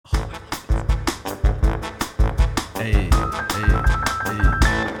Hey.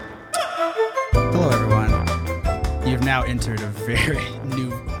 Hello, everyone. You've now entered a very new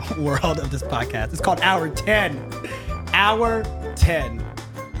world of this podcast. It's called Hour 10. Hour 10.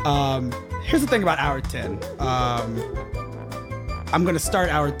 Here's the thing about Hour 10. I'm going to start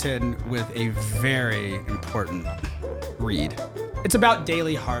Hour 10 with a very important read. It's about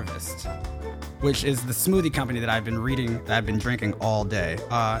Daily Harvest, which is the smoothie company that I've been drinking all day.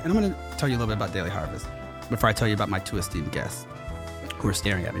 And I'm going to tell you a little bit about Daily Harvest before I tell you about my two esteemed guests who are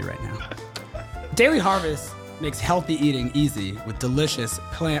staring at me right now. Daily Harvest makes healthy eating easy with delicious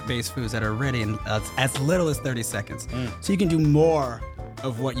plant-based foods that are ready in as little as 30 seconds. So you can do more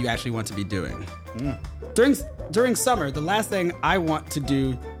of what you actually want to be doing. During summer, the last thing I want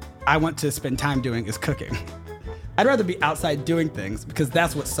to spend time doing is cooking. I'd rather be outside doing things because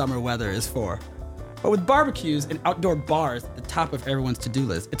that's what summer weather is for. But with barbecues and outdoor bars at the top of everyone's to-do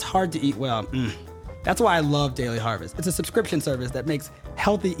list, it's hard to eat well. That's why I love Daily Harvest. It's a subscription service that makes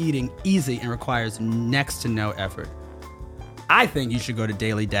healthy eating easy and requires next to no effort. I think you should go to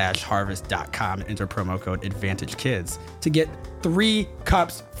daily-harvest.com and enter promo code AdvantageKids to get 3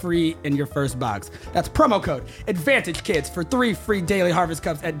 cups free in your first box. That's promo code AdvantageKids for 3 free Daily Harvest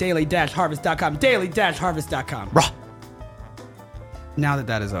cups at daily-harvest.com. Daily-harvest.com. Bruh. Now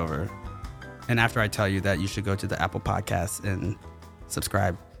that is over, and after I tell you that you should go to the Apple Podcasts and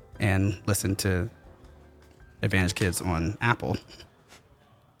subscribe and listen to Advantage Kids on Apple.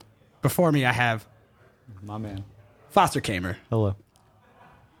 Before me, I have my man, Foster Kamer. Hello.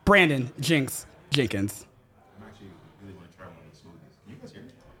 Brandon Jinx Jenkins. I'm actually really want to try one of the smoothies. Can you guys hear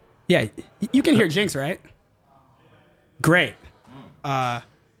me? Yeah, you can hear Jinx, right? Great.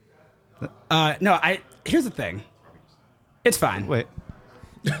 Here's the thing. It's fine. Wait.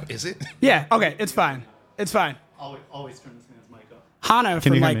 Is it? Yeah, okay, it's fine. It's fine. Always turn this man's mic up. Hannah Can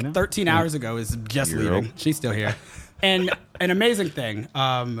from you hear me like now? 13 hours ago is just leaving. She's still here. And an amazing thing.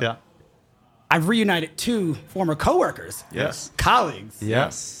 Yeah. I've reunited 2 former coworkers. Yes. Colleagues.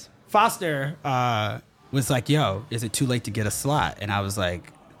 Yes. Foster was like, yo, is it too late to get a slot? And I was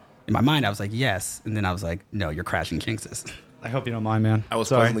like, in my mind, I was like, yes. And then I was like, no, you're crashing Jinxes. I hope you don't mind, man. I was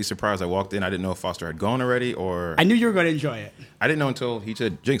Sorry. pleasantly surprised. I walked in. I didn't know if Foster had gone already or... I knew you were going to enjoy it. I didn't know until he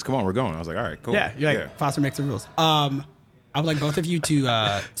said, Jinx, come on, we're going. I was like, all right, cool. Yeah, you're like, Foster makes the rules. I would like both of you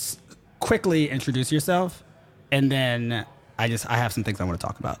to quickly introduce yourself, and then I have some things I want to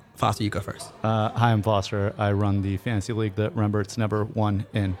talk about. Foster, you go first. Hi, I'm Foster. I run the fantasy league that Rembert's never won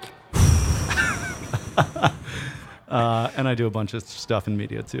in. And I do a bunch of stuff in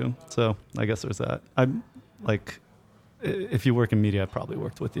media too. So I guess there's that. I'm like, if you work in media, I've probably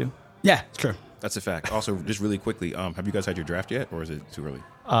worked with you. Yeah, it's true. That's a fact. Also, just really quickly, have you guys had your draft yet, or is it too early?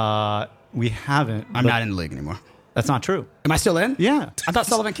 We haven't. I'm not in the league anymore. That's not true. Am I still in? Yeah. I thought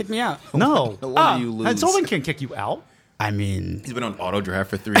Sullivan kicked me out. No. No wonder you lose. And Sullivan can't kick you out. I mean, He's been on auto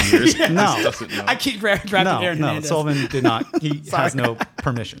draft for 3 years. No. He doesn't know. I keep drafting Aaron No. Hernandez. Sullivan did not. He has no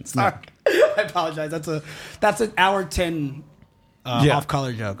permissions. No. Sorry. I apologize. That's an hour 10 Yeah.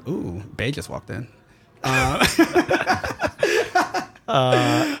 off-color joke. Ooh, Bay just walked in. Yeah.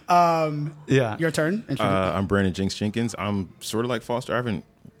 Your turn. I'm Brandon Jinx Jenkins. I'm sort of like Foster. I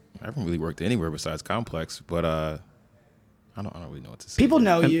haven't really worked anywhere besides Complex, but I don't really know what to say. People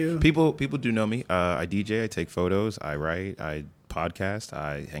know you. People do know me. I DJ. I take photos. I write. I podcast.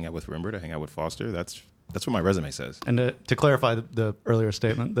 I hang out with Rembert. I hang out with Foster. That's what my resume says. And to clarify the earlier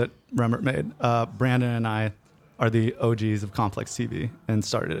statement that Rembert made, Brandon and I are the OGs of Complex TV and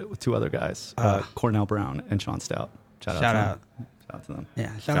started it with 2 other guys, Cornell Brown and Sean Stout. Shout out to them.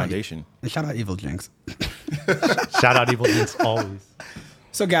 Yeah, Foundation. Shout out Evil Jinx. Shout out Evil Jinx always.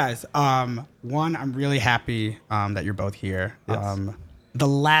 So guys, one, I'm really happy that you're both here. Yes. The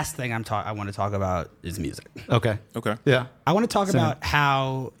last thing I want to talk about is music. Okay. Yeah. I want to talk Same. about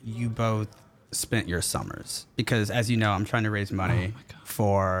how you both spent your summers, because as you know, I'm trying to raise money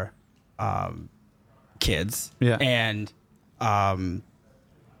for kids. Yeah. And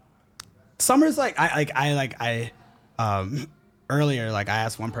summers, earlier, like I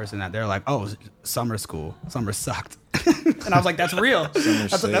asked one person that they're like, "Oh, summer sucked," and I was like, "That's real.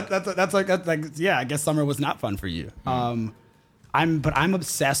 That's like yeah. I guess summer was not fun for you." I'm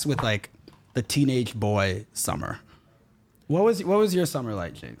obsessed with like the teenage boy summer. What was your summer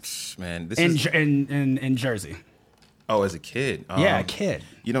like, James? Man, In Jersey. Oh, as a kid. Yeah, a kid.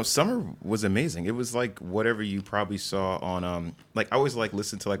 You know, summer was amazing. It was like whatever you probably saw on like I always like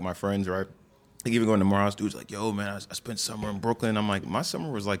listen to like my friends, right? Like even going to Morales, dudes like, yo, man, I spent summer in Brooklyn. I'm like, my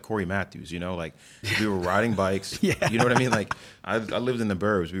summer was like Corey Matthews, you know, like we were riding bikes. Yeah. You know what I mean? Like I lived in the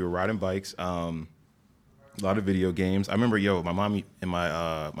burbs. We were riding bikes. A lot of video games. I remember, my mom and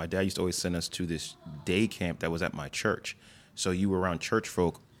my dad used to always send us to this day camp that was at my church. So you were around church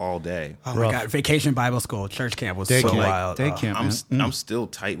folk all day. Oh my God! Vacation Bible School church camp was Day so camp. wild. Day camp. I'm still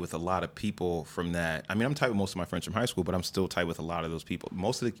tight with a lot of people from that. I mean, I'm tight with most of my friends from high school, but I'm still tight with a lot of those people.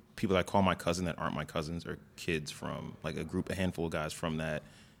 Most of the people I call my cousin that aren't my cousins are kids from like a handful of guys from that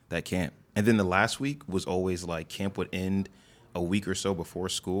camp. And then the last week was always like camp would end a week or so before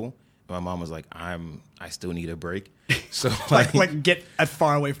school. My mom was like, I still need a break. So like get as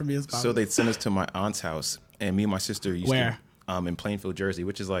far away from me as possible. So they'd send us to my aunt's house, and me and my sister used Where? to in Plainfield, Jersey,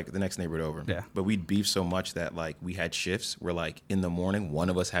 which is like the next neighborhood over. Yeah. But we'd beef so much that like we had shifts where like in the morning one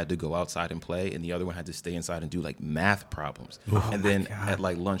of us had to go outside and play, and the other one had to stay inside and do like math problems. And then at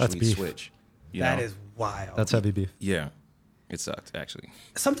like lunch we'd beef. switch. That is wild. That's heavy beef. Yeah, it sucked actually.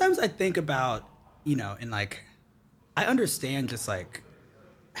 Sometimes I think about, and like, I understand just like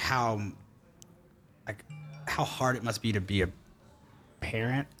how hard it must be to be a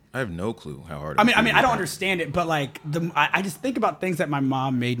parent. I have no clue how hard. I mean, I don't understand it, but like I just think about things that my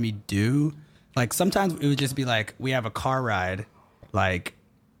mom made me do. Like sometimes it would just be like, we have a car ride, like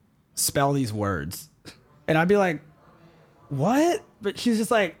spell these words, and I'd be like, what? But she's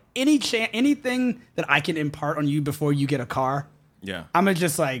just like, anything that I can impart on you before you get a car. Yeah. I'm gonna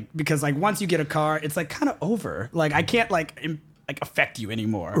just like, because like once you get a car, it's like kind of over. Like I can't like affect you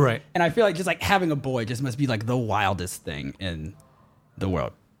anymore. Right. And I feel like just like having a boy just must be like the wildest thing in the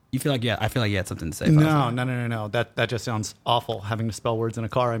world. You feel like, I feel like you had something to say. No. That just sounds awful, having to spell words in a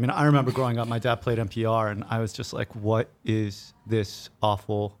car. I mean, I remember growing up, my dad played NPR, and I was just like, "What is this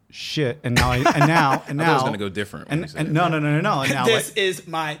awful shit?" And now, I was gonna go different. No. And now This is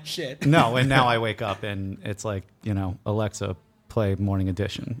my shit. No, and now I wake up and it's like, Alexa, play Morning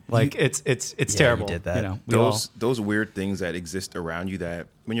Edition. Like it's terrible. You did that. Those weird things that exist around you that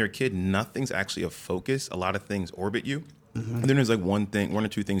when you're a kid, nothing's actually a focus. A lot of things orbit you. Mm-hmm. And then there's like one or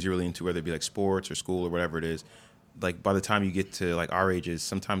two things you're really into, whether it be like sports or school or whatever it is. Like by the time you get to like our ages,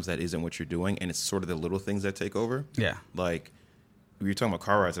 sometimes that isn't what you're doing, and it's sort of the little things that take over. Yeah. Like we were talking about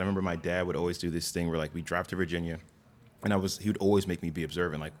car rides, and I remember my dad would always do this thing where like we drive to Virginia, and he would always make me be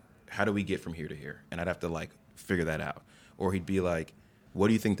observant, like how do we get from here to here, and I'd have to like figure that out, or he'd be like, what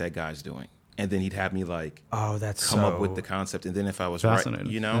do you think that guy's doing? And then he'd have me like, come up with the concept, and then if I was right,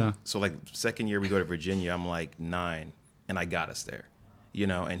 Yeah. So like second year we go to Virginia, I'm like 9. And I got us there,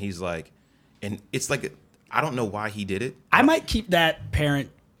 and he's like, and it's like, I don't know why he did it. I might keep that parent.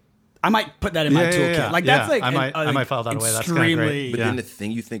 I might put that in my toolkit. Yeah. Like that's like, I might file that away. That's kind of great. But then the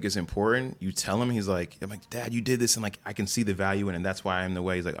thing you think is important, you tell him, he's like, I'm like, Dad, you did this, and like I can see the value in it, and that's why I'm the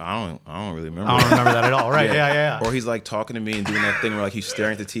way. He's like, I don't really remember. I don't remember that at all. Right? Yeah. Or he's like talking to me and doing that thing where like he's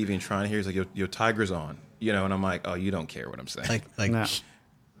staring at the TV and trying to hear. He's like, your tiger's on, and I'm like, oh, you don't care what I'm saying. No.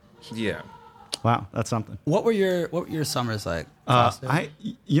 Yeah. Wow, that's something. What were your summers like? This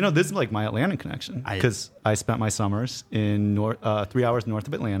is like my Atlanta connection, because I spent my summers in 3 hours north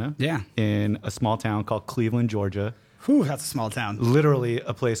of Atlanta. Yeah. In a small town called Cleveland, Georgia. Whew, that's a small town. Literally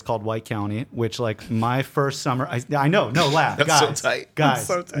a place called White County, which like my first summer, I know, no laugh, That's guys, so tight. guys, That's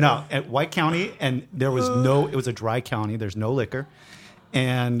so tight. no, at White County, and there was it was a dry county. There's no liquor,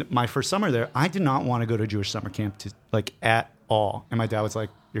 and my first summer there, I did not want to go to Jewish summer camp at all, and my dad was like,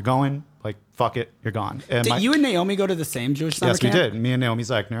 "You're going." Like, fuck it, you're gone. And Did you and Naomi go to the same Jewish summer camp? Yes, we did. Me and Naomi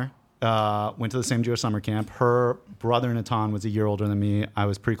Zeichner went to the same Jewish summer camp. Her brother Natan was a year older than me. I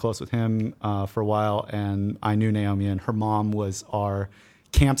was pretty close with him for a while, and I knew Naomi, and her mom was our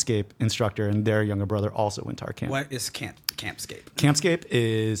Campscape instructor, and their younger brother also went to our camp. What is Campscape? Campscape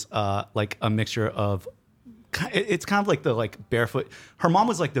is like a mixture of, it's kind of like the like barefoot. Her mom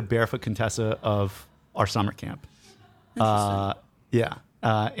was like the barefoot Contessa of our summer camp. Yeah.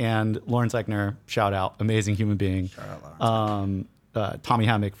 And Lauren Zeichner, shout out, amazing human being. Shout out Tommy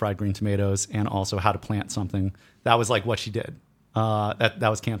Hammock, fried green tomatoes, and also how to plant something. That was like what she did. That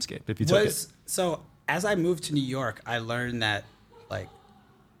was Campscape. If you took it. So as I moved to New York, I learned that like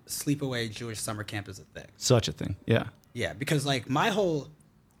sleepaway Jewish summer camp is a thing. Such a thing, yeah. Yeah, because like my whole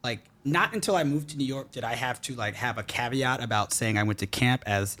like not until I moved to New York did I have to like have a caveat about saying I went to camp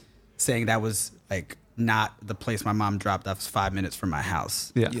as saying that was like not the place my mom dropped off 5 minutes from my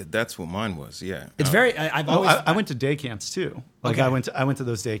house. Yeah, that's what mine was. Yeah, it's very. I've always. I went to day camps too. Like okay. I went to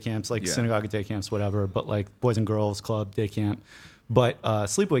those day camps, like synagogue day camps, whatever. But like Boys and Girls Club day camp. But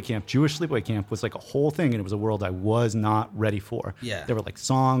sleepaway camp, Jewish sleepaway camp, was like a whole thing, and it was a world I was not ready for. Yeah, there were like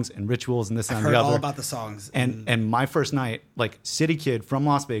songs and rituals and this and I've the heard other. all about the songs. And my first night, like city kid from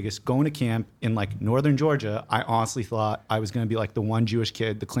Las Vegas, going to camp in like northern Georgia, I honestly thought I was going to be like the one Jewish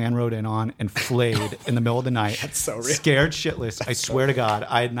kid the Klan rode in on and flayed in the middle of the night. That's so real. Scared shitless. I swear to God,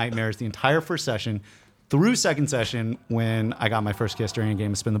 I had nightmares the entire first session. through second session when I got my first kiss during a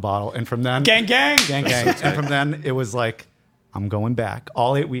game of Spin the Bottle. And from then... Gang, gang! Gang, gang. And from then, it was like, I'm going back.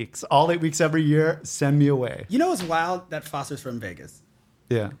 All 8 weeks. All 8 weeks every year, send me away. You know what's wild? That Foster's from Vegas.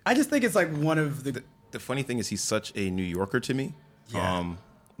 Yeah. I just think it's like one of the... The funny thing is he's such a New Yorker to me. Yeah.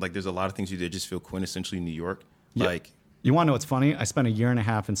 Like there's a lot of things you do that just feel quintessentially New York. Yeah. Like... You want to know what's funny? I spent a year and a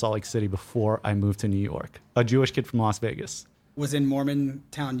half in Salt Lake City before I moved to New York. A Jewish kid from Las Vegas. Was in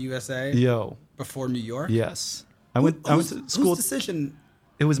Mormontown, USA? Yo. Before New York? Yes. I went to school. Whose decision?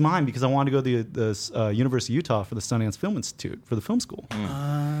 It was mine because I wanted to go to the University of Utah for the Sundance Film Institute for the film school.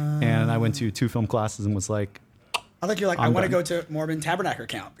 And I went to 2 film classes and was like, I think you're like, I want to go to Mormon Tabernacle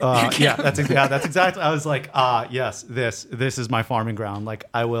camp. yeah, that's exactly. I was like, yes, this is my farming ground. Like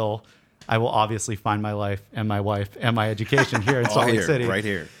I will obviously find my life and my wife and my education here in Salt Lake City. Right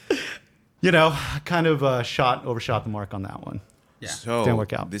here. You know, kind of overshot the mark on that one. Yeah. So Didn't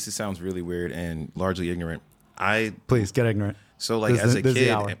work out. This sounds really weird and largely ignorant. Please get ignorant. So like This as is- a this is the kid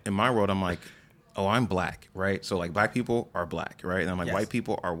hour. in my world, I'm like, oh, I'm black, right? So like black people are black, right? And I'm like, Yes. white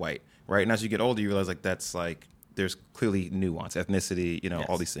people are white, right? And as you get older, you realize like that's like there's clearly nuance, ethnicity, Yes.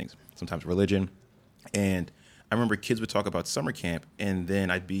 all these things. Sometimes religion. And I remember kids would talk about summer camp, and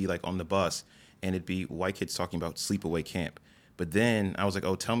then I'd be like on the bus, and it'd be white kids talking about sleepaway camp. But then I was like,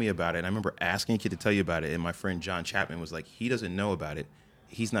 oh, tell me about it. And I remember asking a kid to tell you about it, and my friend John Chapman was like, he doesn't know about it.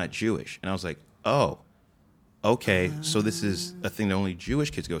 He's not Jewish. And I was like, oh. Okay, so this is a thing that only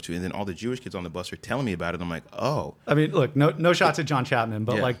Jewish kids go to, and then all the Jewish kids on the bus are telling me about it. I'm like, oh, I mean, look, no shots at John Chapman,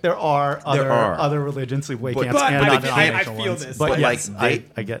 but Yeah. like there are other religions, sleepaway camps, but and I non-denominational feel ones. this. But but yes, like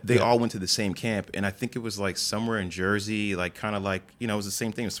I get. they yeah. all went to the same camp, and I think it was like somewhere in Jersey, like kind of like it was the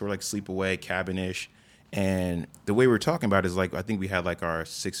same thing. It was sort of like sleepaway cabin-ish, and the way we were talking about it is like I think we had like our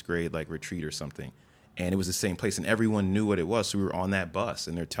 6th grade like retreat or something, and it was the same place, and everyone knew what it was. So we were on that bus,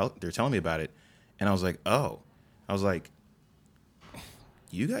 and they're telling me about it, and I was like, oh. I was like,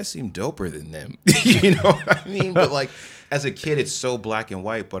 you guys seem doper than them. You know what I mean? But like, as a kid, it's so black and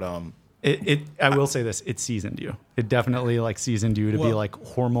white. But I will say this: it seasoned you. It definitely like seasoned you to be like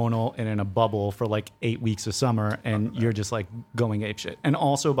hormonal and in a bubble for like 8 weeks of summer, and you're just like going apeshit. And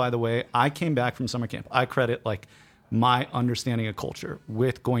also, by the way, I came back from summer camp. I credit like my understanding of culture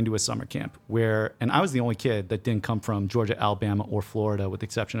with going to a summer camp and I was the only kid that didn't come from Georgia, Alabama, or Florida, with the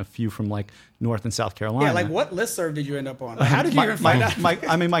exception of a few from like North and South Carolina. Yeah, like what listserv did you end up on? Like, how did you even find out?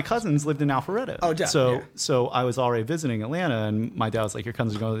 My cousins lived in Alpharetta. Oh, yeah. So I was already visiting Atlanta, and my dad was like, your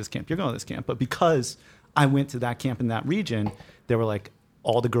cousins are going to this camp. You're going to this camp. But because I went to that camp in that region, they were like,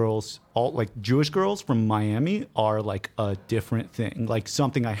 all the girls, all like Jewish girls from Miami are like a different thing, like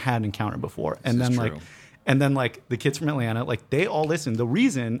something I hadn't encountered before. And then like... And then, like, the kids from Atlanta, like, they all listen. The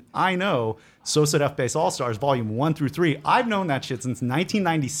reason I know Sosa F-Base All-Stars Volume 1 through 3, I've known that shit since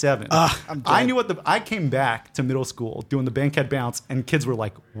 1997. I knew I came back to middle school doing the Bankhead Bounce, and kids were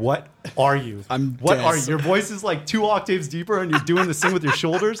like, what are you? What are you? Your voice is, like, 2 octaves deeper, and you're doing this thing with your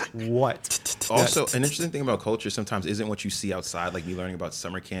shoulders? What? Also, an interesting thing about culture sometimes isn't what you see outside, like me learning about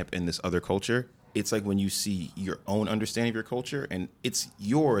summer camp and this other culture. It's like when you see your own understanding of your culture, and it's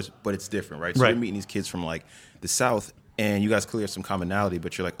yours, but it's different, right? So you're meeting these kids from like the South, and you guys clearly have some commonality,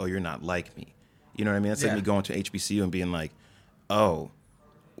 but you're like, oh, you're not like me. You know what I mean? That's like me going to HBCU and being like, oh,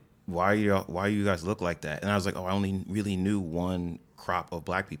 why you guys look like that? And I was like, oh, I only really knew one crop of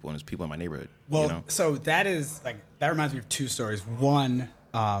black people, and it's people in my neighborhood. Well, so that reminds me of 2 stories. One,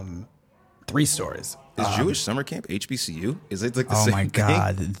 3 stories. Is Jewish summer camp HBCU? Is it like the same Oh my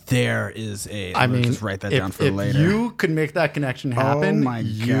God, there is a. I mean, just write that down for if later. You could make that connection happen. Oh my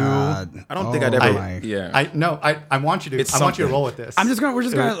God! I don't think I'd ever. I want you to. I want you to roll with this. We're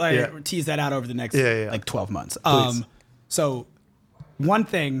just gonna tease that out over the next like 12 months. So one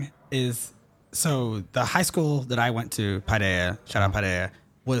thing is, so the high school that I went to, Paideia, shout out Paideia,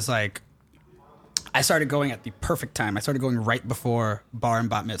 was like, I started going at the perfect time. I started going right before bar and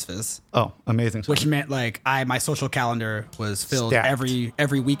bat mitzvahs. Oh, amazing! Which meant like my social calendar was filled every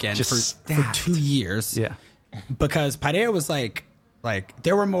weekend for 2 years. Yeah, because Paideia was like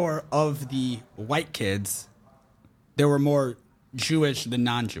there were more of the white kids. There were more Jewish than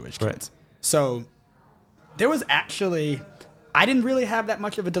non-Jewish kids. Right. So there was actually, I didn't really have that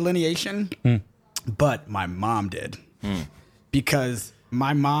much of a delineation, but my mom did, because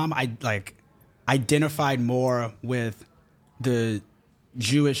my mom identified more with the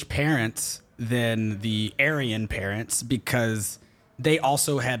Jewish parents than the Aryan parents, because they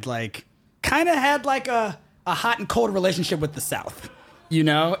also had kind of had a hot and cold relationship with the South,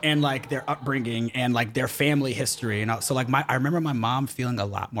 and like their upbringing and like their family history. And so I remember my mom feeling a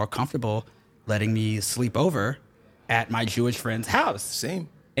lot more comfortable letting me sleep over at my Jewish friend's house. Same.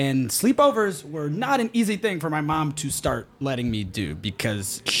 And sleepovers were not an easy thing for my mom to start letting me do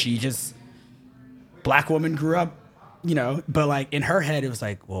because she just, black woman grew up, you know, but like in her head, it was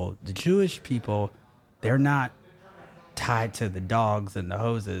like, well, the Jewish people, they're not tied to the dogs and the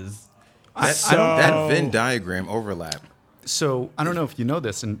hoses. That Venn diagram overlap. So I don't know if you know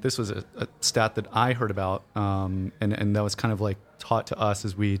this, and this was a stat that I heard about, and that was kind of like taught to us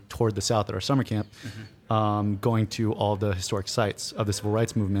as we toured the South at our summer camp, going to all the historic sites of the civil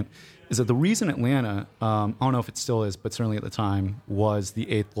rights movement, is that the reason Atlanta, I don't know if it still is, but certainly at the time, was the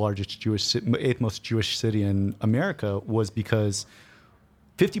eighth most Jewish city in America was because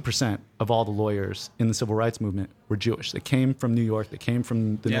 50% of all the lawyers in the civil rights movement were Jewish. They came from New York, they came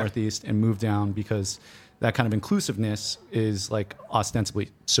from the Northeast and moved down because that kind of inclusiveness is like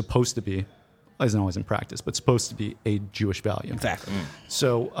ostensibly supposed to be, isn't always in practice, but supposed to be a Jewish value. Exactly.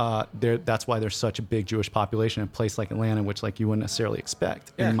 So that's why there's such a big Jewish population in a place like Atlanta, which like you wouldn't necessarily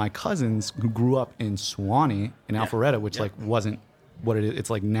expect. And my cousins who grew up in Suwanee, in Alpharetta, which like wasn't what it is, it's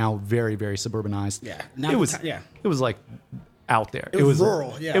like now very, very suburbanized. Yeah. It was like out there. It was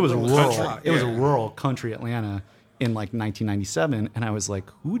rural. Yeah. It was rural. Country. It was a rural country Atlanta in like 1997, and I was like,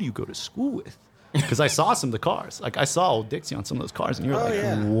 who do you go to school with? Because I saw some of the cars. Like I saw Old Dixie on some of those cars, and you're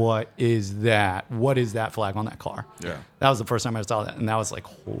what is that? What is that flag on that car? Yeah. That was the first time I saw that, and that was like,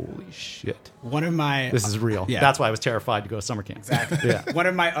 holy shit. One of my This is real. Yeah. That's why I was terrified to go to summer camp. Exactly. Yeah. One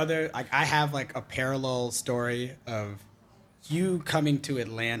of my other, like, I have like a parallel story of you coming to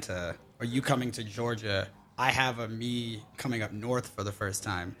Atlanta or you coming to Georgia. I have a me coming up north for the first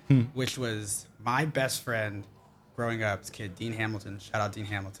time, which was my best friend growing up. This kid, Dean Hamilton. Shout out Dean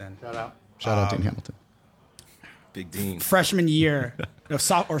Hamilton. Shout out Dean Hamilton. Big Dean. Freshman year or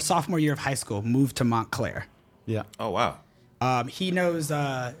sophomore year of high school, moved to Montclair. Yeah. Oh wow. He knows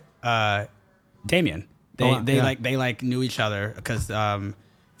Damien. They knew each other because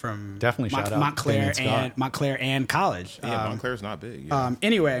from Definitely shout out Damien Montclair and college. Yeah, Montclair's not big. Yeah.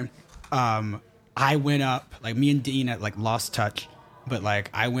 Anyway, I went up, like me and Dean had like lost touch, but like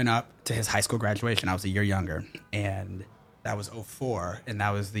I went up to his high school graduation. I was a year younger, and that was 2004, and that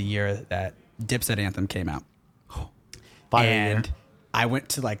was the year that Dipset Anthem came out. Year. I went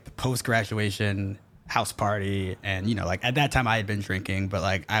to like the post-graduation house party, and you know, like at that time I had been drinking, but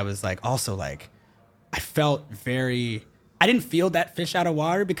like I was like also like I felt I didn't feel that fish out of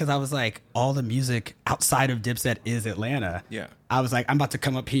water because I was like, all the music outside of Dipset is Atlanta. Yeah. I was like, I'm about to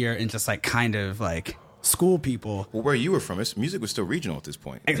come up here and just like kind of like school people. Well, where you were from, music was still regional at this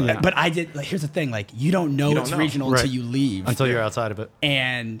point. Yeah. But I did. Like, here's the thing: like, you don't know it's regional until you leave, until you're outside of it.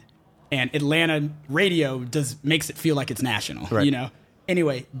 And Atlanta radio makes it feel like it's national. Right. You know.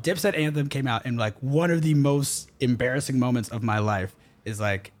 Anyway, Dipset Anthem came out, and like one of the most embarrassing moments of my life is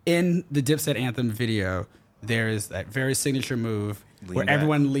like in the Dipset Anthem video. There is that very signature move where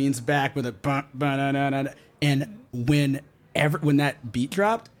everyone leans back with a and when that beat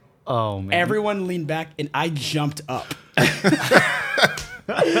dropped. Oh man! Everyone leaned back, and I jumped up.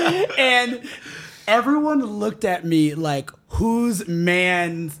 And everyone looked at me like, whose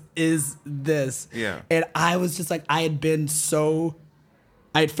man is this? Yeah. And I was just like, I had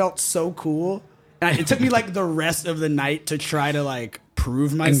felt so cool. And it took me like the rest of the night to try to like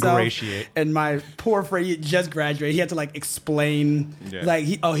prove myself. Ingratiate. And my poor friend, he just graduated. He had to like explain, like,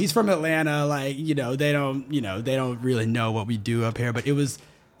 he's from Atlanta. Like, you know, they don't really know what we do up here. But it was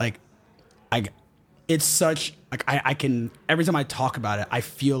like, it's such like I can every time I talk about it, I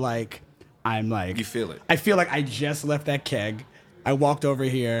feel like I'm like you feel it. I feel like I just left that keg. I walked over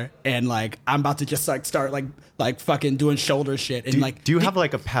here and like I'm about to just like start like fucking doing shoulder shit and do you have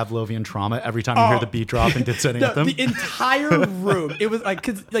like a Pavlovian trauma every time you hear the beat drop and Dipset Anthem? The entire room, it was like,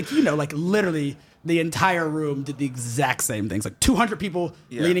 cause like, you know, like literally the entire room did the exact same things. Like 200 people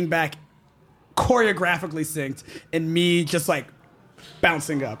leaning back, choreographically synced, and me just like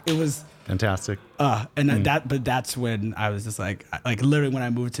bouncing up. It was fantastic. But that's when I was just like literally when I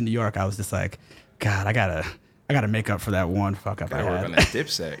moved to New York, I was just like, God, I gotta make up for that one fuck up I work had. on that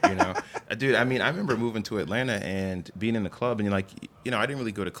Dipset, you know, dude. I mean, I remember moving to Atlanta and being in the club, and like, you know, I didn't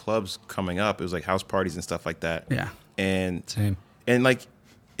really go to clubs coming up. It was like house parties and stuff like that. Yeah, and same. And like,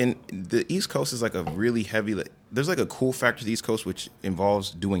 in the East Coast is like a really heavy. There's like a cool factor to the East Coast which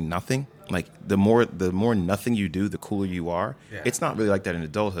involves doing nothing. Like the more nothing you do, the cooler you are. Yeah. It's not really like that in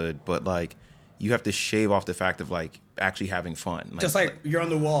adulthood, but like you have to shave off the fact of like actually having fun. Like, just like you're on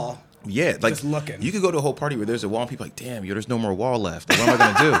the wall. Yeah, like just looking. You could go to a whole party where there's a wall and people are like, damn, there's no more wall left. Like, what am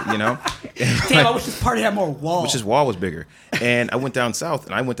I gonna do? You know? Damn, I wish this party had more wall. Which wall was bigger. And I went down south,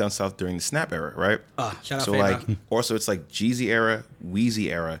 during the Snap era, right? Shout out so Fama. Like also it's like Jeezy era,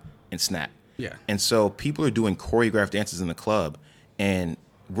 Wheezy era, and Snap. Yeah. And so people are doing choreographed dances in the club, and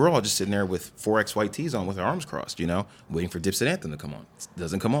we're all just sitting there with 4X white tees on with our arms crossed, waiting for Dipset Anthem to come on. It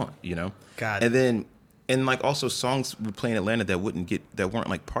doesn't come on, God. And then, and like also songs would play in Atlanta that weren't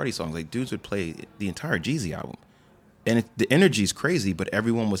like party songs. Like dudes would play the entire Jeezy album. And the energy's crazy, but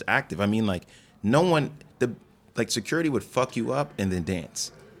everyone was active. I mean, like security would fuck you up and then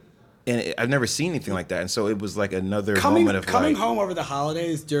dance. And I've never seen anything like that. And so it was like another moment of coming home over the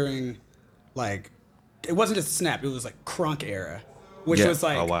holidays during, like, it wasn't just Snap. It was like Crunk era, which was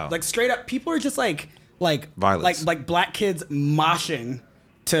like, like straight up. People are just like violence, like black kids moshing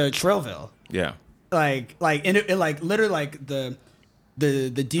to Trillville. Yeah, like like literally like the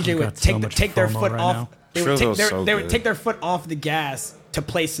DJ would take their foot off. They would take their foot off the gas to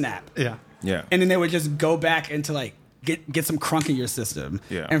play Snap. Yeah. Yeah. And then they would just go back into like get some crunk in your system.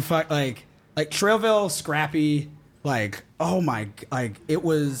 Yeah. And fuck like Trillville, Scrappy, like it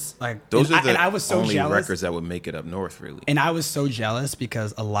was like those are the I was so only jealous. records that would make it up north, really. And I was so jealous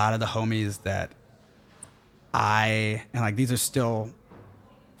because a lot of the homies that these are still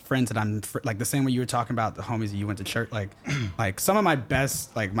friends that I'm like the same way you were talking about the homies that you went to church, like some of my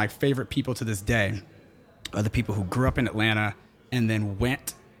best, like my favorite people to this day are the people who grew up in Atlanta and then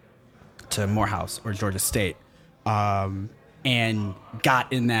went to Morehouse or Georgia State and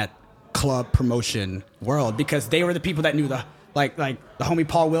got in that club promotion world because they were the people that knew the homie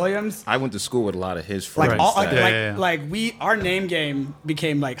Paul Williams. I went to school with a lot of his friends. Our name game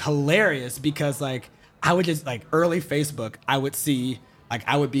became like hilarious because like I would just like early Facebook I would see like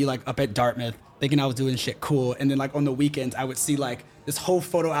I would be like up at Dartmouth thinking I was doing shit cool, and then like on the weekends I would see like this whole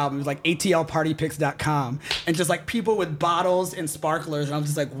photo album. It was like atlpartypics.com and just like people with bottles and sparklers, and I was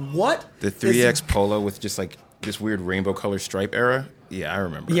just like, what? The 3X polo with just like this weird rainbow color stripe era. Yeah, I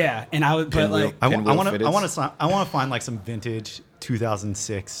remember. Yeah, and I would put like I want to find like some vintage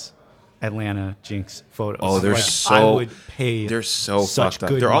 2006 Atlanta Jinx photos. Oh, they're they're so fucked up.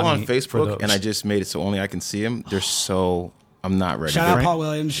 They're all on Facebook, and I just made it so only I can see them. They're so. I'm not ready. Shout out Paul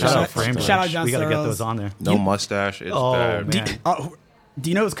Williams. Shout out John Searles. We gotta get those on there. No mustache. It's bad. Man. Do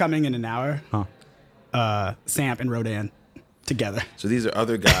you know what's coming in an hour? Huh? Samp and Rodan together. So these are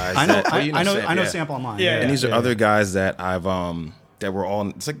other guys. I know Samp online. Yeah. And these are other guys that I've that were all.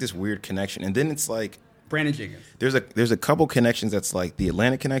 It's like this weird connection, and then it's like Brandon Jenkins. There's a couple connections that's like the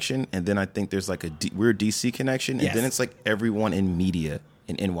Atlanta connection, and then I think there's like a weird DC connection, and then it's like everyone in media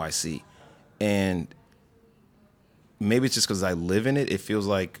in NYC, and maybe it's just because I live in it. It feels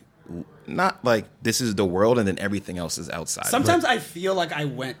like not like this is the world, and then everything else is outside. Sometimes I feel like I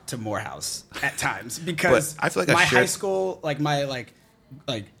went to Morehouse at times because I feel like my high school, like my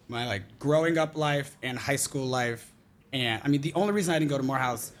growing up life and high school life, and I mean the only reason I didn't go to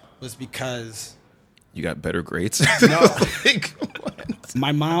Morehouse was because you got better grades. No,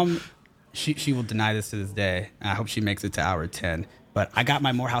 my mom, she will deny this to this day. And I hope she makes it to hour 10. But I got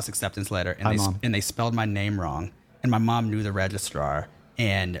my Morehouse acceptance letter, and they spelled my name wrong. And my mom knew the registrar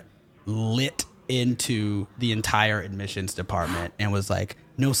and lit into the entire admissions department and was like,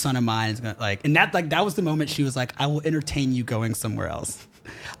 "No son of mine is gonna like." And that was the moment she was like, "I will entertain you going somewhere else."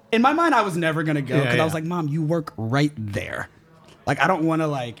 In my mind, I was never gonna go because I was like, "Mom, you work right there. Like, I don't want to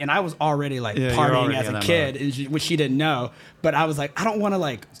like." And I was already like partying as a kid, which she didn't know. But I was like, I don't want to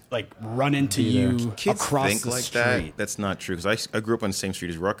like run into you Kids across think the like street. That. That's not true because I grew up on the same street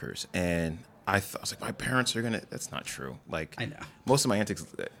as Rutgers, and I was like, my parents are gonna. That's not true. Like, I know most of my antics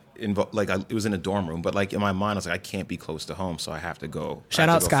involved. Like, it was in a dorm room, but like in my mind, I was like, I can't be close to home, so I have to go. Shout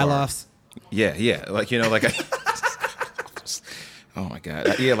out Skylofts. Yeah. Like like. Oh my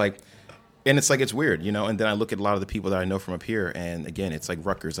god. Yeah, like, and it's like it's weird, And then I look at a lot of the people that I know from up here, and again, it's like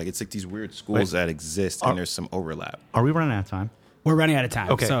Rutgers. Like, it's like these weird schools that exist, and there's some overlap. Are we running out of time? We're running out of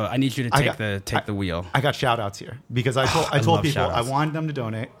time. Okay. So I need you to take the wheel. I got shout outs here because I told people I wanted them to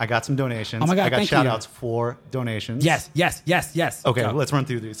donate. I got some donations. Oh my God, I got thank shout you. outs for donations. Yes. Okay, Go. let's run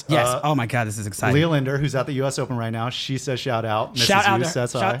through these. Yes. Oh my God, this is exciting. Leah Linder, who's at the U.S. Open right now, she says shout out. Mrs. Shout out U to her.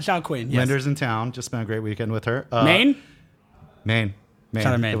 says hi. Shout out Queen. Yes. Linder's in town. Just spent a great weekend with her. Maine.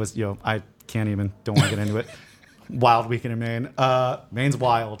 Shout out Maine. It was I can't even. Don't want to get into it. Wild weekend in Maine. Maine's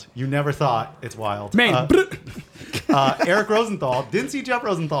wild. You never thought it's wild. Maine. Eric Rosenthal. Didn't see Jeff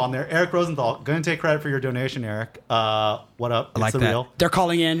Rosenthal in there. Eric Rosenthal. Going to take credit for your donation, Eric. What up? I like that. Real. They're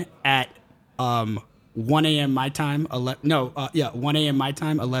calling in at 1 a.m. my time. 1 a.m. my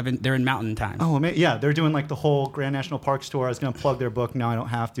time. 11. They're in Mountain time. Oh, yeah. They're doing like the whole Grand National Parks tour. I was going to plug their book. Now I don't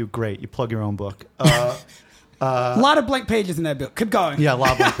have to. Great. You plug your own book. A lot of blank pages in that book. Keep going. Yeah, a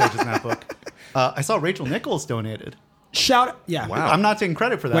lot of blank pages in that book. I saw Rachel Nichols donated. Yeah. Wow. I'm not taking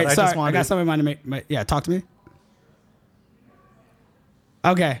credit for that. Wait, I sorry. just wanted I got something in mind to make. Yeah, talk to me.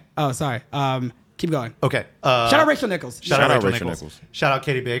 Okay. Oh, sorry. Keep going. Okay. Shout out Rachel Nichols. Shout out Rachel Nichols. Shout out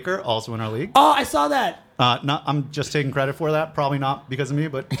Katie Baker, also in our league. Oh, I saw that. I'm just taking credit for that. Probably not because of me,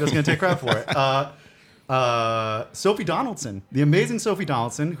 but just going to take credit for it. Sophie Donaldson, the amazing Sophie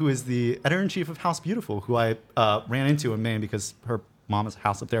Donaldson, who is the editor-in-chief of House Beautiful, who I ran into in Maine because her mom has a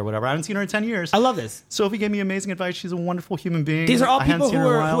house up there, whatever. I haven't seen her in 10 years. I love this. Sophie gave me amazing advice. She's a wonderful human being. These are all I hadn't people seen her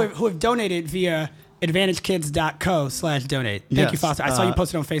in a while. who have donated via advantagekids.co/donate. Thank you, Yes, Foster. I saw you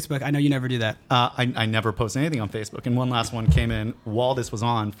posted on Facebook. I know you never do that. I never post anything on Facebook. And one last one came in while this was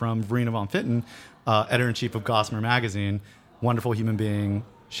on from Verena von Fitten, editor-in-chief of Gossamer Magazine. Wonderful human being.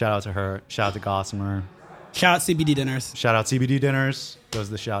 Shout out to her. Shout out to Gossamer. Shout out CBD dinners. Shout out CBD dinners. Those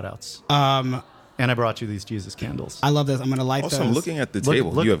are the shout outs. And I brought you these Jesus candles. I love this. I'm going to light Also, those. I'm looking at the Look-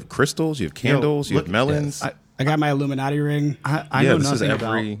 table. look- You have crystals, you have candles, you have melons. I got my Illuminati ring. I Yeah, know this is nothing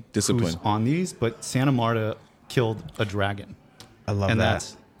every about discipline. who's on these, but Santa Marta killed a dragon. I love And that.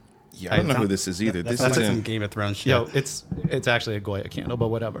 that's Yeah, I don't know found- who this is either. That's This like some isn't. Game of Thrones shit. Yo, it's actually a Goya candle, but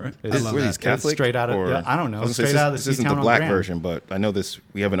whatever. It's, love Were that. these Catholic? straight out of or- yeah, I don't know. was gonna Straight say, out of the this isn't Seatown the on black Grand. version, but I know this.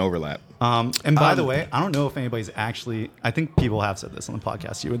 We have an overlap. And by the way, I don't know if anybody's actually. I think people have said this on the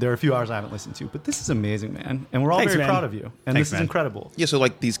podcast. There are a few hours I haven't listened to, but this is amazing, man, and we're all Thanks, very man. proud of you. And Thanks, this man. is incredible. Yeah, so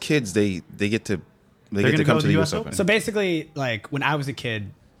like these kids, they get to gonna come go to the US Open. So basically, like when I was a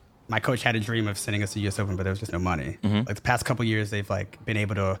kid, my coach had a dream of sending us to US Open, but there was just no money. Mm-hmm. Like the past couple years, they've like been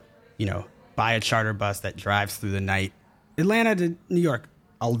able to, buy a charter bus that drives through the night, Atlanta to New York,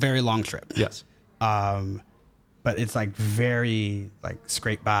 a very long trip. Yes. But it's like very like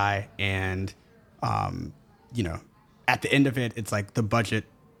scrape by, and at the end of it, it's like the budget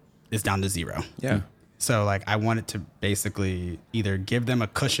is down to zero. Yeah. So like I wanted to basically either give them a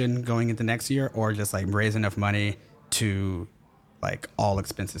cushion going into next year or just like raise enough money to like all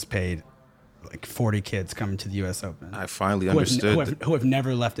expenses paid, like 40 kids coming to the U.S. Open. I finally who understood. have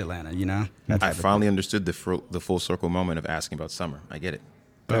never left Atlanta, That I type of finally understood the full circle moment of asking about summer. I get it.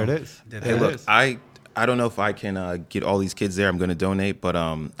 There it is. Did Hey, that. look, I don't know if I can get all these kids there. I'm going to donate, but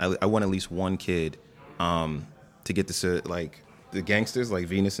I want at least one kid to get to like the gangsters, like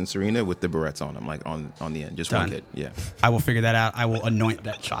Venus and Serena, with the barrettes on them, like on the end. Just Done. one kid. Yeah. I will figure that out. I will anoint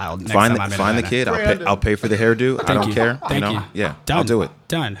that child next Find time I'm in the Atlanta. kid. Brandon. I'll pay for the hairdo. I don't you. care. Thank you. Yeah. Done. I'll do it.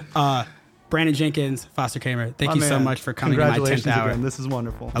 Done. Brandon Jenkins, Foster Kramer, thank My you so man. much for coming to my 10th Congratulations hour. again. This is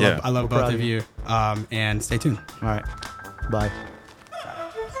wonderful. Yeah. I love We're both proud of of you. And stay tuned. All right. Bye.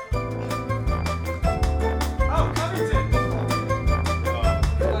 Oh, Covington.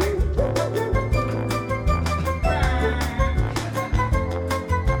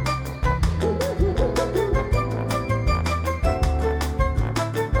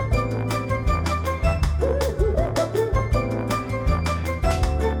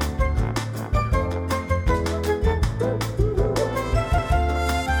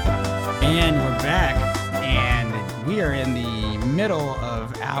 And we're back, and we are in the middle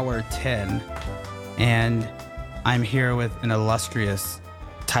of hour 10, and I'm here with an illustrious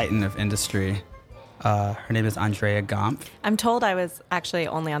titan of industry. Her name is Andrea Gompf. I'm told I was actually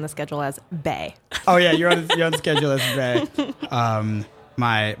only on the schedule as Bay. Oh yeah, you're on schedule as Ray.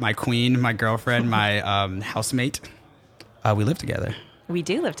 My queen, my girlfriend, my housemate. We live together. We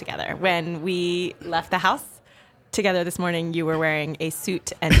do live together. When we left the house together this morning, you were wearing a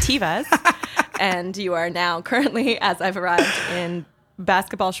suit and Tevas, and you are now currently, as I've arrived, in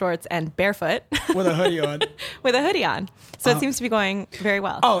basketball shorts and barefoot With a hoodie on. with a hoodie on. So it seems to be going very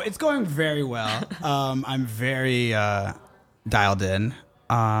well. Oh, it's going very well. I'm very dialed in.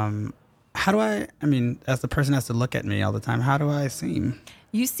 How do I mean, as the person has to look at me all the time, how do I seem?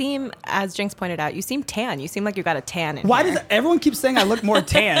 You seem, as Jinx pointed out, you seem tan. You seem like you got a tan in Why here. does everyone keep saying I look more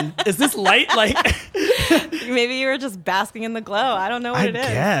tan? Is this light? Like, Maybe you were just basking in the glow. I don't know what I it is.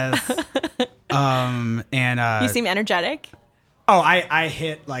 guess. And You seem energetic. I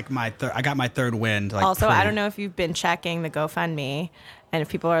hit like I got my third wind. Like Also, I don't know if you've been checking the GoFundMe, and if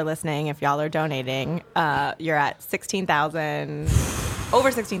people are listening, if y'all are donating, you're at 16,000, over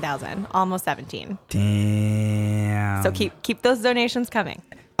 16,000, almost 17. Damn. So keep those donations coming.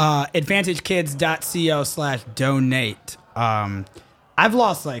 AdvantageKids.co/donate. I've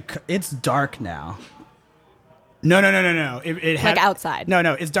lost it's dark now. No. It Outside.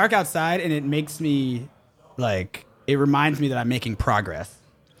 No, it's dark outside, and it makes me it reminds me that I'm making progress.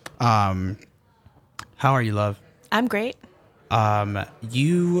 How are you, love? I'm great.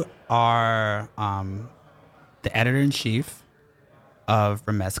 You are the editor-in-chief of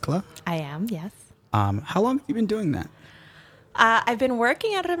Remezcla. I am, yes. How long have you been doing that? I've been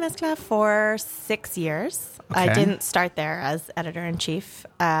working at Remezcla for 6 years. Okay. I didn't start there as editor-in-chief.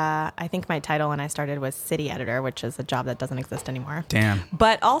 I think my title when I started was city editor, which is a job that doesn't exist anymore. Damn.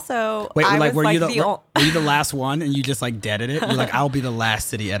 But also, Wait, I like, was were you ol- were you the last one and you just like deaded it? You're like, I'll be the last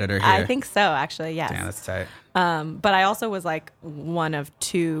city editor here. I think so, actually, yes. Damn, that's tight. But I also was like one of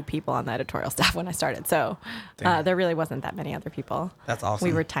 2 people on the editorial staff when I started. So there really wasn't that many other people. That's awesome.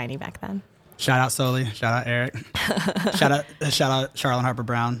 We were tiny back then. Shout out Soli. Shout out Eric. shout out Charlotte Harper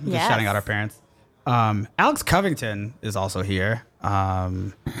Brown. Just Yes. shouting out our parents. Alex Covington is also here.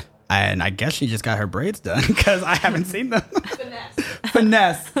 And I guess she just got her braids done because I haven't seen them.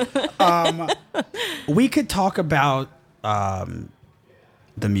 Finesse. We could talk about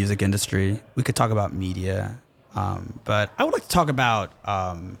the music industry. We could talk about media. But I would like to talk about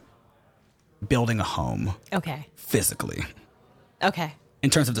building a home Okay. physically Okay.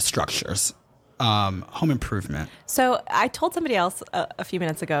 in terms of the structures. Home improvement. So I told somebody else a few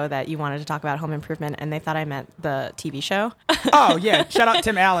minutes ago that you wanted to talk about home improvement, and they thought I meant the TV show. Oh, yeah. Shout out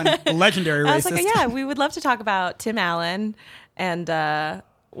Tim Allen, legendary I was racist. like, yeah, we would love to talk about Tim Allen and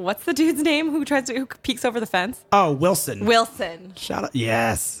what's the dude's name who peeks over the fence? Oh, Wilson. Wilson. Shout out.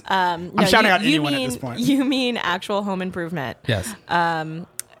 Yes. No, I'm shouting out anyone mean, at this point. You mean actual home improvement. Yes. A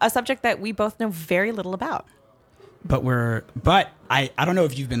subject that we both know very little about. But I don't know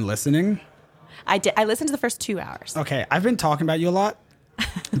if you've been listening. I listened to the first 2 hours. Okay. I've been talking about you a lot.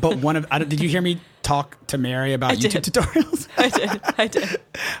 But did you hear me talk to Mary about YouTube tutorials? I did.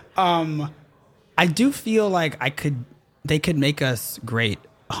 I do feel like they could make us great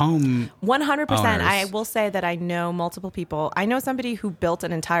home 100%. owners. I will say that I know multiple people. I know somebody who built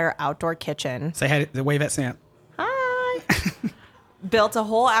an entire outdoor kitchen. Say hi, wave at Sam. Hi. Built a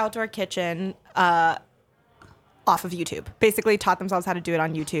whole outdoor kitchen off of YouTube. Basically taught themselves how to do it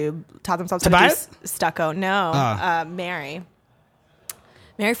on YouTube. Taught themselves Tobias? how to do stucco. No. Mary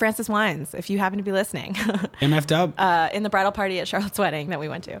Frances Wines, if you happen to be listening. MF Dub. In the bridal party at Charlotte's wedding that we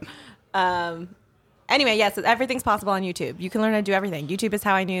went to. Anyway, yes, everything's possible on YouTube. You can learn how to do everything. YouTube is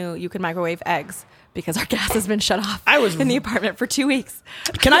how I knew you could microwave eggs because our gas has been shut off in the apartment for 2 weeks.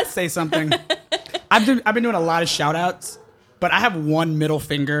 Can I say something? I've been doing a lot of shout outs, but I have one middle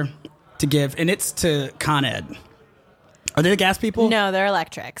finger to give, and it's to Con Ed. Are they the gas people? No, they're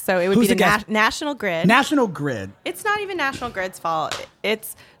electric. So it would Who's be the the National Grid. National Grid. It's not even National Grid's fault.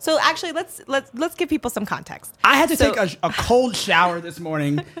 It's so actually let's give people some context. I had to take a cold shower this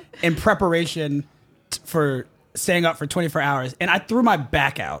morning in preparation for staying up for 24 hours, and I threw my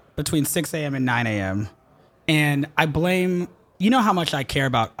back out between 6 a.m. and 9 a.m. And I blame, you know how much I care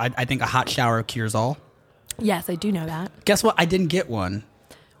about, I think a hot shower cures all. Yes, I do know that. Guess what? I didn't get one.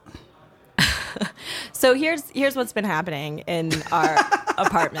 So here's what's been happening in our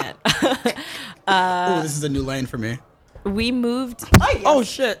apartment. Oh, this is a new lane for me. We moved. Oh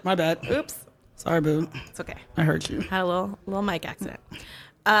shit, my bad. Oops. Sorry, boo. It's okay. I hurt you. Had a little mic accident.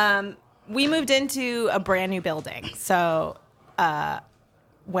 We moved into a brand new building. So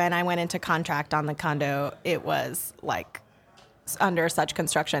when I went into contract on the condo, it was like under such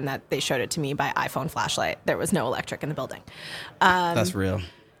construction that they showed it to me by iPhone flashlight. There was no electric in the building. That's real.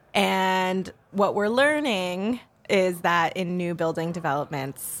 And what we're learning is that in new building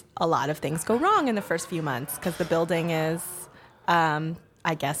developments, a lot of things go wrong in the first few months because the building is,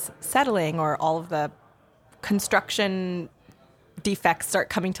 I guess, settling, or all of the construction defects start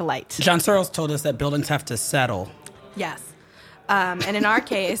coming to light. John Searles told us that buildings have to settle. Yes. And in our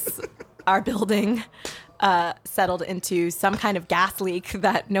case, our building settled into some kind of gas leak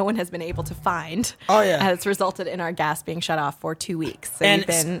that no one has been able to find. Oh, yeah. Has resulted in our gas being shut off for 2 weeks. So we've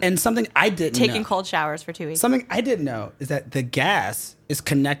been And something I didn't taking know. cold showers for 2 weeks. Something I didn't know is that the gas is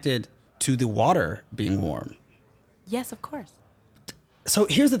connected to the water being warm. Yes, of course. So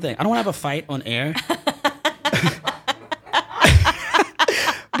here's the thing. I don't want to have a fight on air.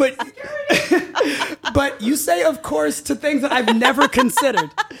 But you say, of course, to things that I've never considered.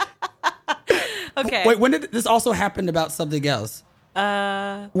 Okay. Wait, when did this also happen about something else?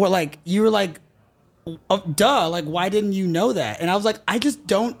 Well, like, you were like, oh, duh, like, why didn't you know that? And I was like, I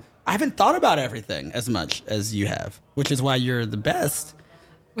haven't thought about everything as much as you have, which is why you're the best.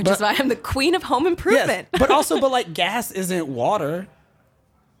 Which is why I'm the queen of home improvement. Yes, but like, gas isn't water.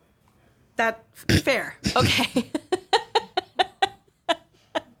 That's fair. Okay.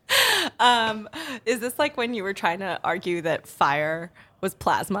 Is this like when you were trying to argue that fire was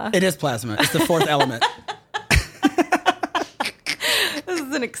plasma? It is plasma. It's the fourth element. This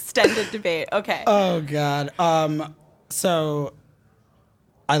is an extended debate. Okay. Oh, God. So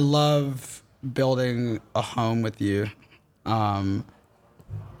I love building a home with you.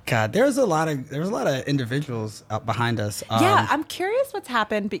 God, there's a lot of individuals out behind us. Yeah, I'm curious what's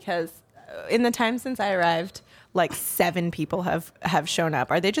happened because in the time since I arrived, like 7 people have shown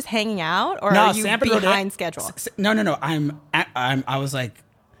up. Are they just hanging out, or are you behind schedule? No. I was like,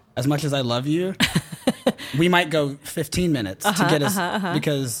 as much as I love you, we might go 15 minutes to get us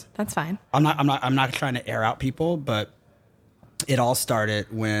because that's fine. I'm not trying to air out people, but it all started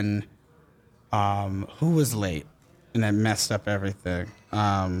when who was late and that messed up everything.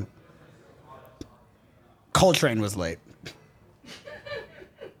 Coltrane was late,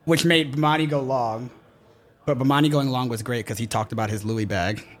 which made Bomani go long. But Bomani going long was great because he talked about his Louis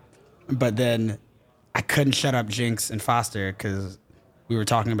bag. But then I couldn't shut up Jinx and Foster because we were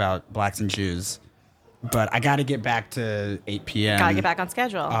talking about blacks and Jews. But I got to get back to 8 p.m. Got to get back on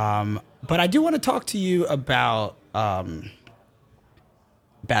schedule. But I do want to talk to you about Bad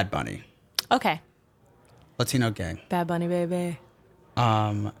Bunny. Okay. Latino gang. Bad Bunny, baby.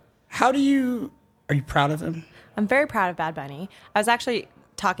 Are you proud of him? I'm very proud of Bad Bunny. I was actually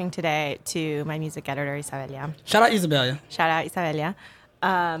talking today to my music editor, Isabelia. Shout out Isabelia. Shout out Isabelia.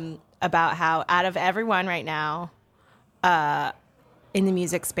 About how out of everyone right now in the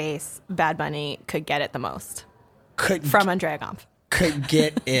music space, Bad Bunny could get it the most. From Andrea Gomp. Could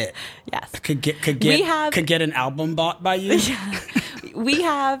get it. Yes. Could get an album bought by you. Yeah. We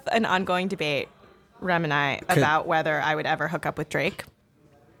have an ongoing debate, Rem and I, about whether I would ever hook up with Drake.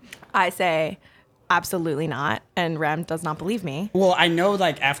 I say absolutely not, and Rem does not believe me. Well, I know,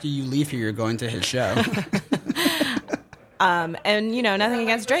 like, after you leave here, you're going to his show. And, you know, nothing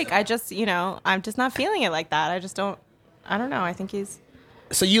against Drake. I just, you know, I'm just not feeling it like that. I don't know. I think he's...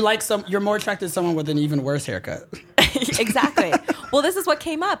 So you're more attracted to someone with an even worse haircut. Exactly. Well, this is what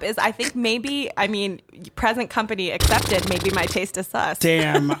came up is I think present company accepted, maybe my taste is sus.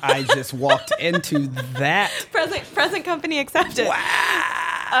 Damn, I just walked into that. Present company accepted. Wow.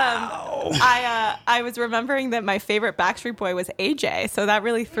 I was remembering that my favorite Backstreet Boy was AJ, so that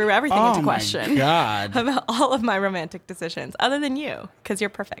really threw everything into question. Oh my God. About all of my romantic decisions, other than you, because you're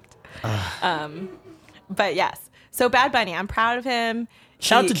perfect. But yes, so Bad Bunny, I'm proud of him.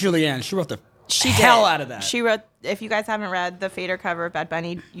 Shout out to Julianne. She wrote the hell out of that. She wrote, if you guys haven't read the Fader cover of Bad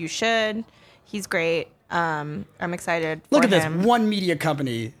Bunny, you should. He's great. I'm excited for him. Look at this. One media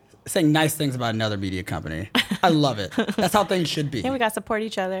company saying nice things about another media company. I love it. That's how things should be. Yeah, we got to support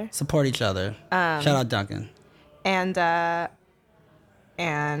each other. Support each other. Shout out Duncan. And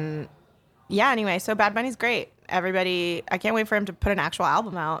yeah, anyway, so Bad Bunny's great. Everybody, I can't wait for him to put an actual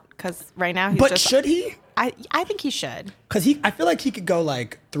album out because right now he's But should he? I think he should. Because I feel like he could go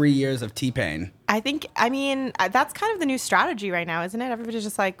like 3 years of T-Pain. I mean, that's kind of the new strategy right now, isn't it? Everybody's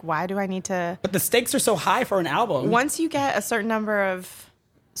just like, why do I need to... But the stakes are so high for an album. Once you get a certain number of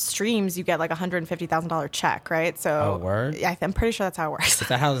streams, you get like $150,000 check, right? So, word? Yeah, I'm pretty sure that's how it works. Is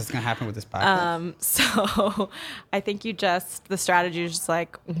that how this is going to happen with this podcast? So I think the strategy is just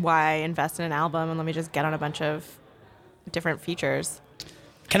like, why invest in an album and let me just get on a bunch of different features.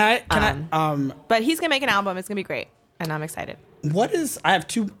 Can I? But he's gonna make an album. It's gonna be great, and I'm excited. I have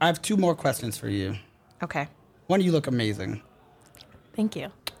two more questions for you. Okay. One, you look amazing. Thank you.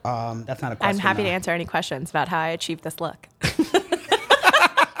 That's not a question. I'm happy to answer any questions about how I achieved this look.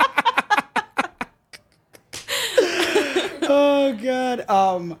 Oh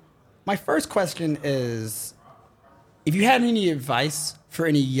God. My first question is, if you had any advice for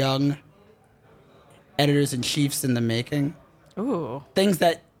any young editors in chiefs in the making. Ooh. Things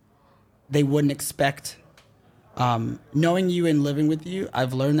that they wouldn't expect. Knowing you and living with you,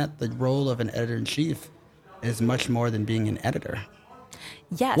 I've learned that the role of an editor-in-chief is much more than being an editor.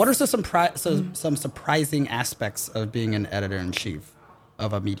 Yes. What are some surprising aspects of being an editor-in-chief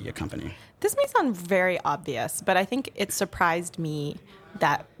of a media company? This may sound very obvious, but I think it surprised me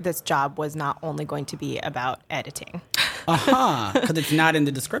that this job was not only going to be about editing. Because it's not in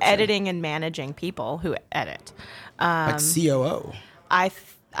the description. Editing and managing people who edit. Like COO. I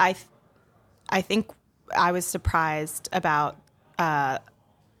think I was surprised about.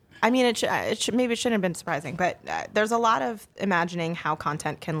 Maybe it shouldn't have been surprising, but there's a lot of imagining how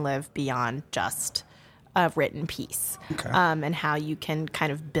content can live beyond just a written piece, okay. And how you can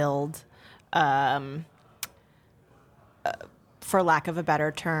kind of build, for lack of a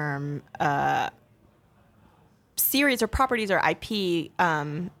better term, series or properties or IP.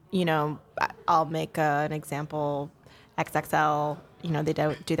 I'll make an example. XXL, they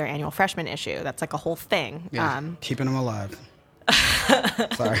don't do their annual freshman issue. That's like a whole thing. Yeah, keeping them alive.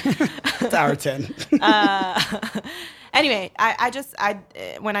 Sorry, it's hour 10. Anyway, I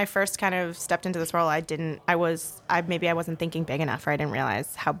when I first kind of stepped into this role, I wasn't thinking big enough, or I didn't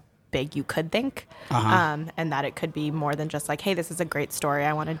realize how big you could think, and that it could be more than just like, hey, this is a great story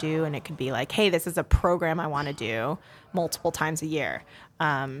I want to do, and it could be like, hey, this is a program I want to do multiple times a year.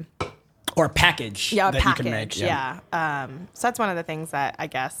 Or a package Yeah, a that package. you can make. Yeah. So that's one of the things that I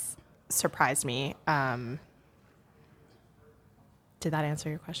guess surprised me. Did that answer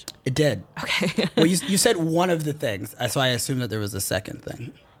your question? It did. Okay. Well, you said one of the things, so I assumed that there was a second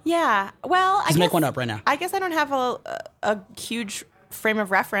thing. Yeah. Well, I Just guess, make one up right now. I guess I don't have a huge frame of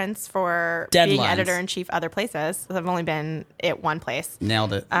reference for being Deadlines. editor-in-chief other places. I've only been at one place.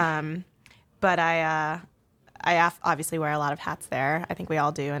 Nailed it. But I obviously wear a lot of hats there. I think we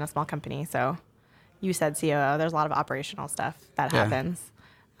all do in a small company. So you said COO. There's a lot of operational stuff that happens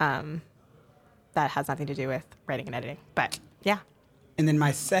that has nothing to do with writing and editing. But yeah. And then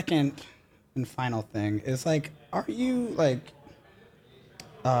my second and final thing is like, are you like,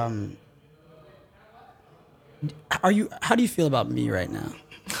 how do you feel about me right now?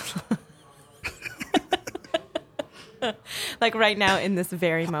 Like right now in this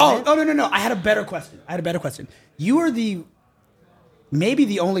very moment. Oh, no. I had a better question. You are maybe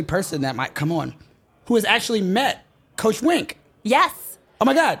the only person that might come on who has actually met Coach Wink. Yes. Oh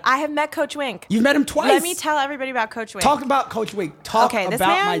my God. I have met Coach Wink. You've met him twice. Let me tell everybody about Coach Wink. Talk about Coach Wink. Talk this about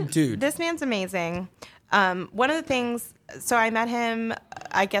man, my dude. This man's amazing. One of the things, so I met him,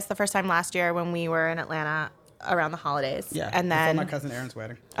 I guess the first time last year when we were in Atlanta around the holidays. Yeah. And then before my cousin Aaron's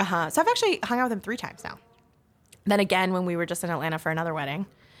wedding. So I've actually hung out with him 3 times now. Then again when we were just in Atlanta for another wedding.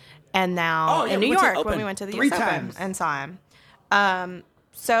 And now in New York when we went to the 3 US Open times. and saw him.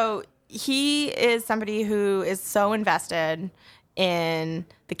 So he is somebody who is so invested in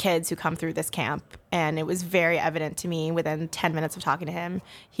the kids who come through this camp. And it was very evident to me within 10 minutes of talking to him.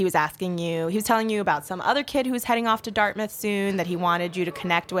 He was telling you about some other kid who's heading off to Dartmouth soon that he wanted you to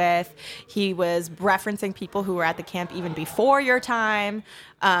connect with. He was referencing people who were at the camp even before your time.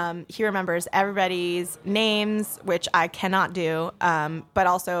 He remembers everybody's names, which I cannot do. But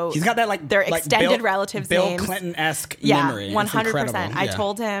also He's got that like their like extended Bill, relatives' Bill names. Clinton-esque Yeah, memory. 100%. I Yeah.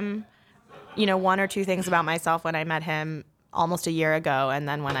 told him, 1 or 2 things about myself when I met him almost a year ago, and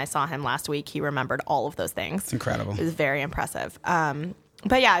then when I saw him last week, he remembered all of those things. It's incredible. It was very impressive.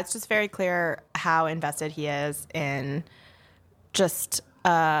 But yeah, it's just very clear how invested he is in just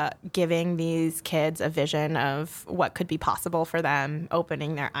giving these kids a vision of what could be possible for them,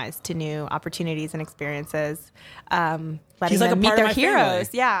 opening their eyes to new opportunities and experiences, letting He's like them a meet part of their my heroes.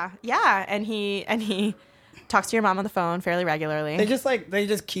 family. Yeah, and he talks to your mom on the phone fairly regularly. They just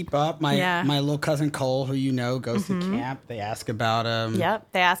keep up. My little cousin Cole, who goes to camp. They ask about him. Yep.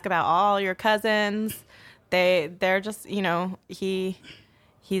 They ask about all your cousins. They're just, he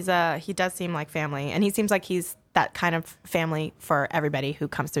does seem like family, and he seems like he's that kind of family for everybody who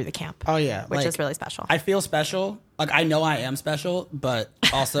comes through the camp. Oh yeah, which is really special. I feel special. Like I know I am special, but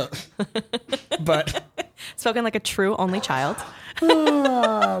also, Spoken like a true only child.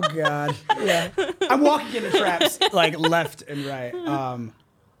 Oh God, yeah. I'm walking into traps like left and right.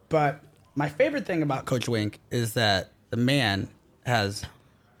 But my favorite thing about Coach Wink is that the man has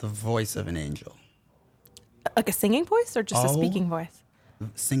the voice of an angel. Like a singing voice or just a speaking voice?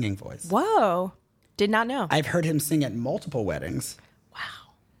 Singing voice. Whoa. Did not know. I've heard him sing at multiple weddings. Wow.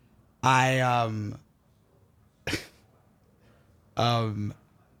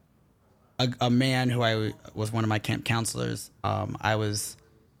 A man who was one of my camp counselors. I was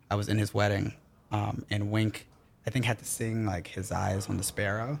in his wedding, and Wink, I think, had to sing like His Eyes on the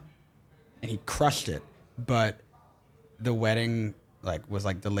Sparrow, and he crushed it. But the wedding was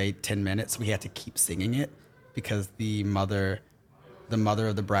delayed 10 minutes. We had to keep singing it because the mother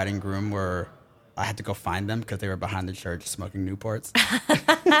of the bride and groom I had to go find them because they were behind the church smoking Newports.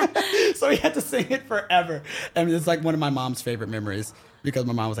 So we had to sing it forever. And it's like one of my mom's favorite memories because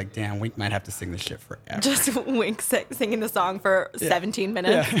my mom was like, damn, Wink might have to sing this shit forever. Just Wink singing the song for 17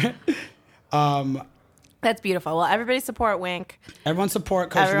 minutes. Yeah. That's beautiful. Well, everybody support Wink. Everyone support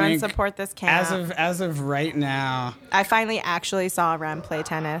Coach Wink. Everyone support this camp. As of right now. I finally actually saw Rem play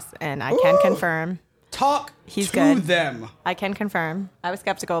tennis, and I can confirm. Talk He's to good. them. I can confirm. I was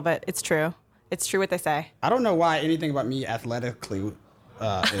skeptical, but it's true. It's true what they say. I don't know why anything about me athletically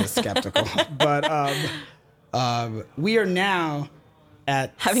is skeptical, but we are now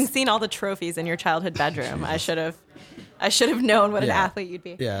at Having seen all the trophies in your childhood bedroom, I should have known what an athlete you'd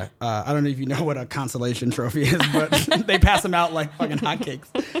be. Yeah, I don't know if you know what a consolation trophy is, but they pass them out like fucking hotcakes.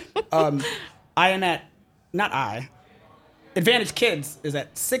 I am at Advantage Kids is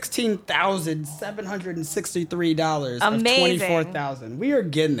at $16,763 of $24,000. We are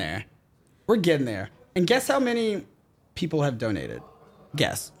getting there. We're getting there. And guess how many people have donated?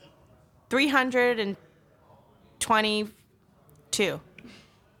 Guess. 322.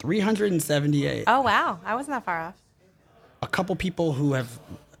 378. Oh, wow. I wasn't that far off. A couple people who have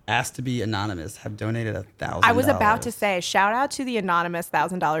asked to be anonymous have donated $1,000. I was about to say, shout out to the anonymous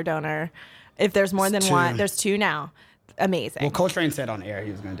 $1,000 donor. If there's more than one, there's two now. Amazing. Well, Coltrane said on air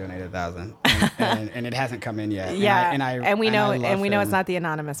he was going to donate 1,000, and it hasn't come in yet. Yeah, and we know him. it's not the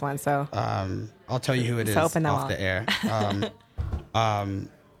anonymous one. So I'll tell you who it is off the air.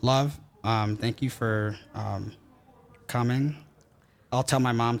 Love, thank you for coming. I'll tell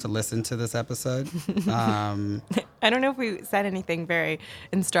my mom to listen to this episode. I don't know if we said anything very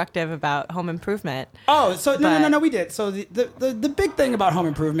instructive about home improvement. Oh, so no, we did. So the big thing about home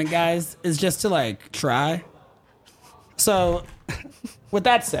improvement, guys, is just to like try. So, with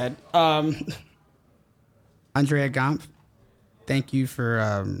that said, Andrea Gompf, thank you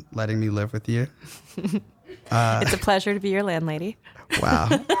for letting me live with you. It's a pleasure to be your landlady. Wow.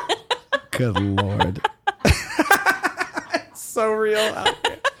 Good Lord. It's so real out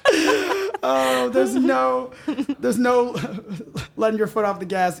there. Oh, there's no letting your foot off the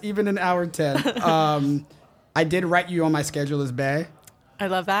gas, even in hour 10. I did write you on my schedule as Bay. I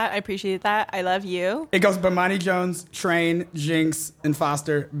love that. I appreciate that. I love you. It goes Bomani Jones, Train, Jinx, and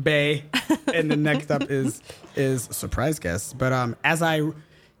Foster, Bay. And the next up is surprise guests. But as I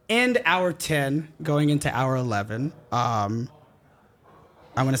end hour 10, going into hour 11, I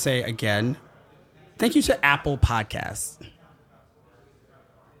want to say again, thank you to Apple Podcasts.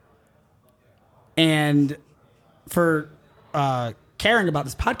 And for caring about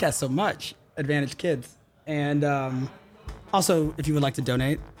this podcast so much, Advantage Kids. And also, if you would like to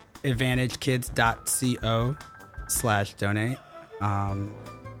donate, advantagekids.co/donate. And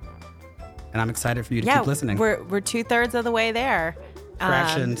I'm excited for you to keep listening. We're 2/3 of the way there.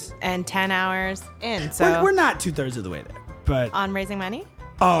 Fractions. And 10 hours in. So we're not 2/3 of the way there. But on raising money?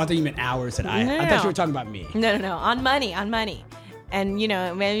 Oh, I thought you meant hours. I thought you were talking about me. No. On money. And,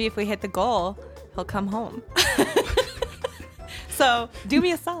 maybe if we hit the goal, he'll come home. So do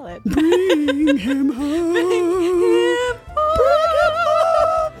me a solid. Bring him home.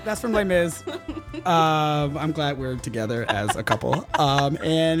 That's from Les Mis. I'm glad we're together as a couple.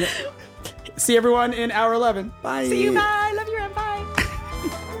 And see everyone in hour 11. Bye. See you. Bye.